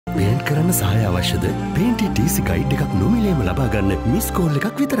Paint කරන්න සහාය අවශ්‍යද? පේන්ටි TC ගයිඩ් එකක් නොමිලේම ලබා ගන්න මිස් කෝල්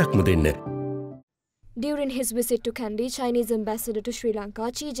එකක් විතරක්ම දෙන්න. During his visit to Kandy, Chinese ambassador to Sri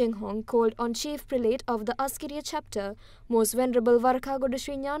Lanka, Chi Hong, called on Chief Prelate of the Askariya chapter, Most Venerable Varakagoda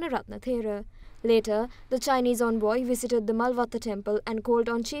Sri Gnanaratna Thera. Later, the Chinese envoy visited the Malvatta temple and called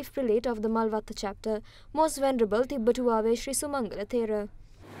on Chief Prelate of the Malvatta chapter, Most Venerable Tibbatuave Sri Sumangala Thera.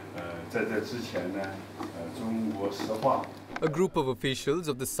 A group of officials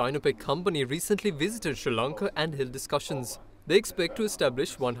of the Sinopec company recently visited Sri Lanka and held discussions. They expect to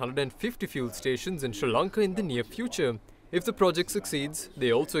establish 150 fuel stations in Sri Lanka in the near future. If the project succeeds,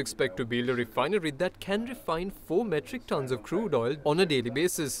 they also expect to build a refinery that can refine 4 metric tons of crude oil on a daily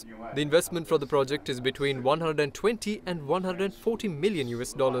basis. The investment for the project is between 120 and 140 million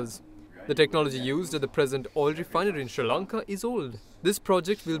US dollars. The technology used at the present oil refinery in Sri Lanka is old. This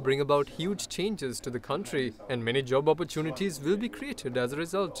project will bring about huge changes to the country and many job opportunities will be created as a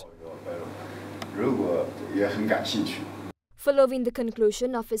result. Following the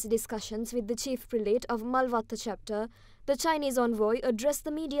conclusion of his discussions with the Chief Prelate of Malvatta chapter, the Chinese envoy addressed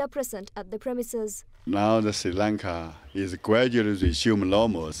the media present at the premises. Now the Sri Lanka is gradually resume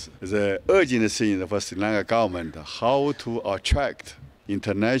normals. The urgent thing for Sri Lanka government how to attract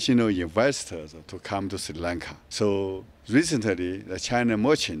international investors to come to Sri Lanka. So recently, the China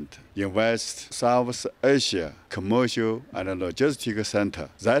merchant invest South Asia commercial and logistic center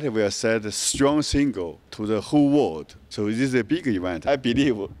that will set a strong signal to the whole world. So this is a big event. I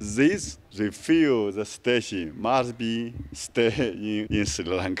believe this refuel the station must be stay in Sri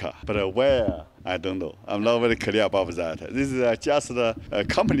Lanka, but where? I don't know. I'm not very clear about that. This is just the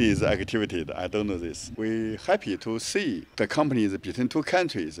company's activity. I don't know this. We're happy to see the companies between two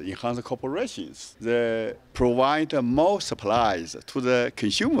countries enhance cooperations. They provide more supplies to the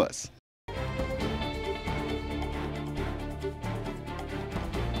consumers.